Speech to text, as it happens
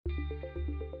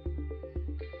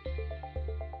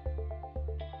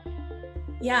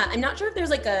Yeah, I'm not sure if there's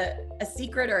like a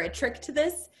secret or a trick to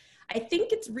this. I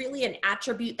think it's really an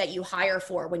attribute that you hire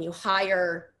for when you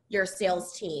hire your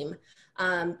sales team.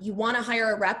 You want to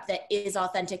hire a rep that is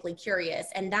authentically curious,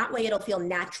 and that way it'll feel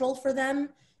natural for them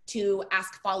to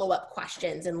ask follow-up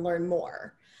questions and learn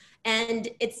more. And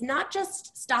it's not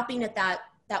just stopping at that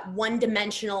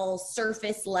one-dimensional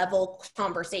surface level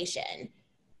conversation.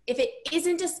 If it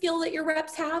isn't a skill that your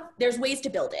reps have, there's ways to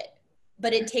build it,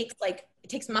 but it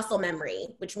takes muscle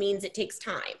memory, which means it takes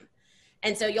time.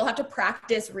 And so you'll have to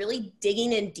practice really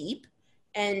digging in deep.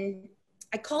 And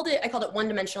I called it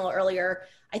one-dimensional earlier.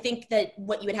 I think that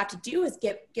what you would have to do is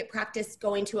get practice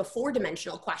going to a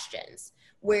four-dimensional questions,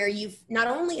 where you've not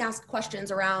only asked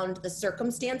questions around the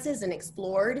circumstances and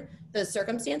explored those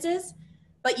circumstances,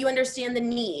 but you understand the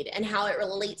need and how it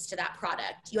relates to that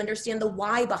product. You understand the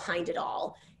why behind it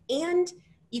all, and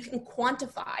you can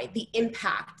quantify the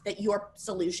impact that your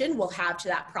solution will have to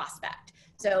that prospect.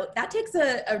 So that takes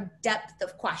a depth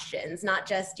of questions, not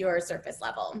just your surface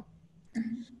level.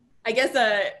 Mm-hmm. I guess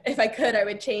if I could, I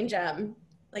would change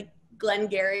like Glenn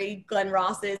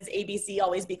Ross's ABC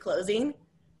always be closing,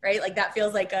 right? Like that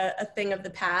feels like a thing of the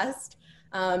past.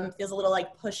 Feels a little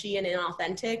like pushy and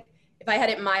inauthentic. If I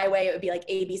had it my way, it would be like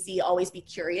ABC always be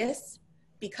curious,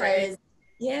 because right.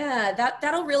 Yeah,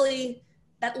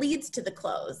 that leads to the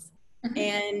close. Mm-hmm.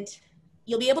 And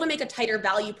you'll be able to make a tighter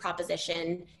value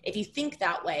proposition if you think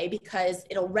that way, because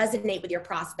it'll resonate with your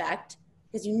prospect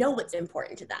because you know what's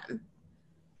important to them.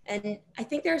 And I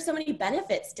think there are so many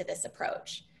benefits to this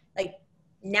approach, like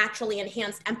naturally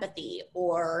enhanced empathy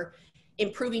or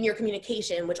improving your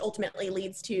communication, which ultimately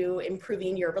leads to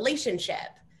improving your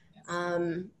relationship,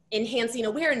 enhancing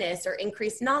awareness or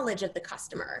increased knowledge of the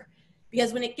customer.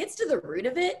 Because when it gets to the root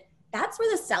of it, that's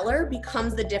where the seller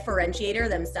becomes the differentiator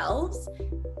themselves.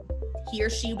 He or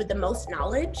she with the most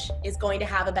knowledge is going to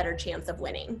have a better chance of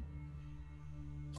winning.